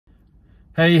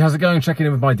Hey, how's it going? Checking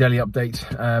in with my daily update.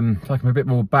 Like I'm a bit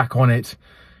more back on it,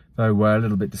 though a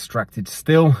little bit distracted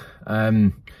still.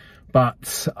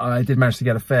 But I did manage to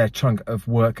get a fair chunk of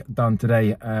work done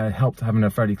today. Helped having a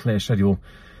fairly clear schedule,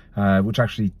 which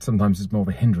actually sometimes is more of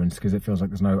a hindrance because it feels like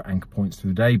there's no anchor points to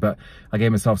the day. But I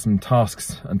gave myself some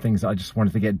tasks and things that I just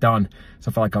wanted to get done. So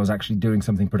I felt like I was actually doing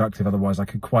something productive. Otherwise, I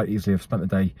could quite easily have spent the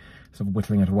day sort of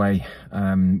whittling it away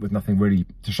with nothing really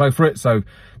to show for it. So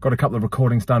got a couple of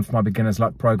recordings done for my beginner's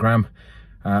luck program,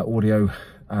 audio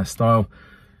style.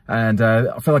 And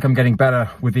I feel like I'm getting better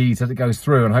with these as it goes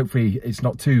through, and hopefully it's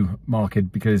not too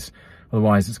marked, because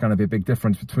otherwise it's going to be a big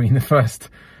difference between the first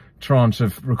tranche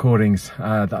of recordings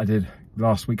that I did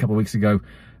last week, a couple of weeks ago,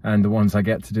 and the ones I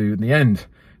get to do in the end.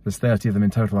 There's 30 of them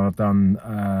in total, and I've done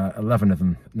 11 of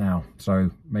them now,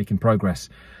 so making progress.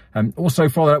 Also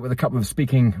followed up with a couple of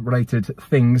speaking related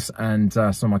things and some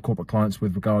of my corporate clients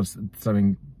with regards to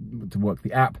something to work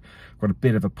the app. Got a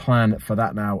bit of a plan for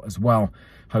that now as well,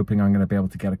 hoping I'm going to be able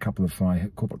to get a couple of my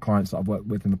corporate clients that I've worked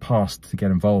with in the past to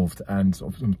get involved and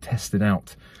sort of test it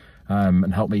out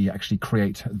and help me actually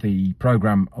create the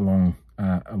program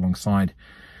alongside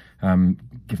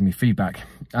giving me feedback.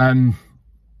 And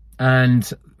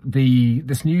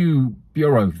this new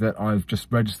bureau that I've just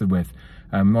registered with,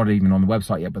 not even on the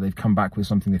website yet, but they've come back with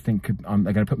something they think could,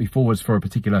 they're going to put me forwards for a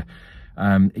particular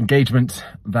engagement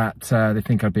that they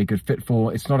think I'd be a good fit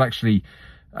for. It's not actually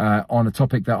on a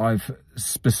topic that I've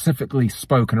specifically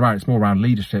spoken around. It's more around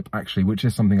leadership, actually, which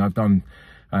is something I've done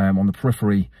on the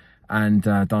periphery, and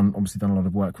obviously done a lot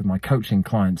of work with my coaching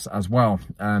clients as well.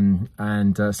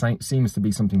 Seems to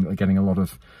be something that they're getting a lot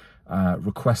of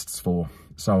requests for.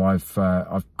 So I've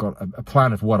got a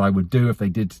plan of what I would do if they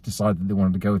did decide that they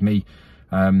wanted to go with me,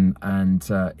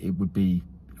 it would be,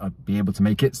 I'd be able to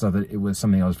make it so that it was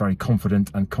something I was very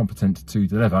confident and competent to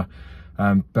deliver.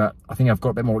 But I think I've got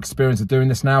a bit more experience of doing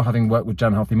this now, having worked with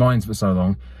Gen Healthy Minds for so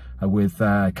long, with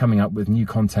coming up with new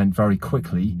content very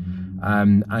quickly,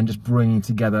 and just bringing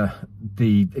together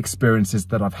the experiences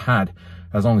that I've had,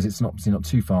 as long as it's not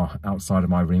too far outside of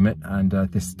my remit. And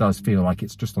this does feel like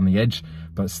it's just on the edge,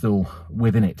 but still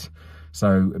within it.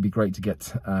 So it'd be great to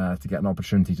get an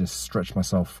opportunity to stretch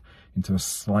myself into a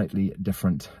slightly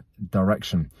different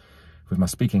direction with my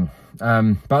speaking.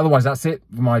 But otherwise, that's it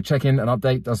for my check-in and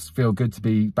update. It does feel good to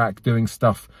be back doing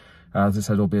stuff. As I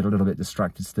said, albeit a little bit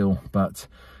distracted still, but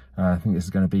I think this is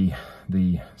going to be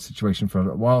the situation for a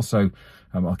little while. So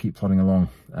I'll keep plodding along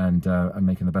and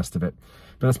making the best of it.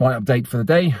 But that's my update for the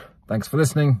day. Thanks for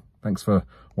listening. Thanks for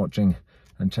watching,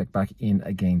 and check back in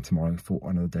again tomorrow for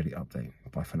another daily update.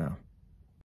 Bye for now.